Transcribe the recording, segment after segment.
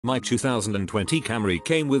My 2020 Camry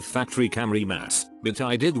came with factory Camry mats, but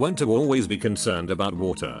I did want to always be concerned about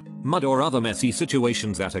water, mud or other messy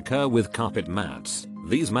situations that occur with carpet mats.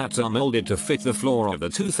 These mats are molded to fit the floor of the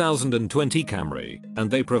 2020 Camry, and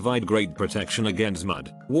they provide great protection against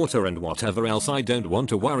mud, water and whatever else I don't want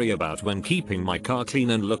to worry about when keeping my car clean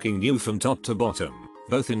and looking new from top to bottom,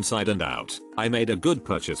 both inside and out. I made a good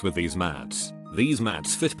purchase with these mats. These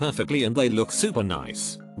mats fit perfectly and they look super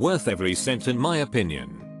nice, worth every cent in my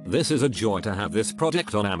opinion. This is a joy to have this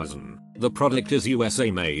product on Amazon. The product is USA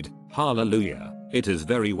made, hallelujah. It is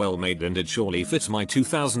very well made and it surely fits my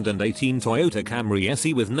 2018 Toyota Camry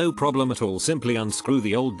SE with no problem at all. Simply unscrew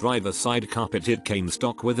the old driver's side carpet it came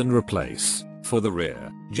stock with and replace. For the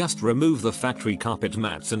rear, just remove the factory carpet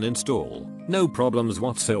mats and install. No problems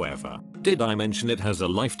whatsoever. Did I mention it has a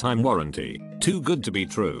lifetime warranty? Too good to be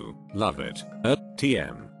true. Love it.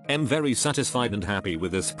 TM. I'm very satisfied and happy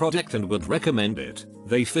with this product and would recommend it.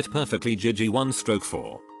 They fit perfectly. Gigi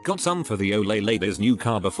 1/4. Got some for the Olay lady's new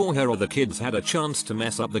car before her or the kids had a chance to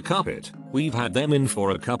mess up the carpet. We've had them in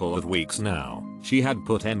for a couple of weeks now. She had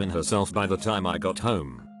put them in herself by the time I got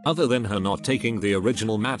home. Other than her not taking the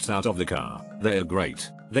original mats out of the car, they're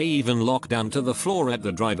great. They even lock down to the floor at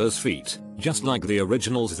the driver's feet. Just like the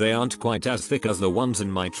originals, they aren't quite as thick as the ones in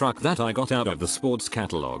my truck that I got out of the sports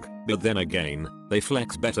catalog, but then again, they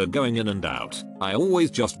flex better going in and out. I always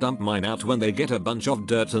just dump mine out when they get a bunch of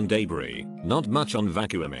dirt and debris, not much on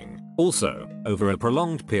vacuuming. Also, over a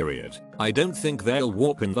prolonged period, I don't think they'll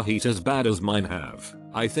warp in the heat as bad as mine have.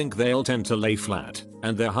 I think they'll tend to lay flat,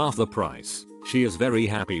 and they're half the price. She is very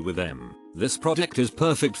happy with them. This product is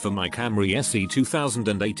perfect for my Camry SE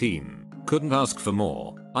 2018. Couldn't ask for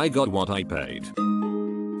more. I got what I paid.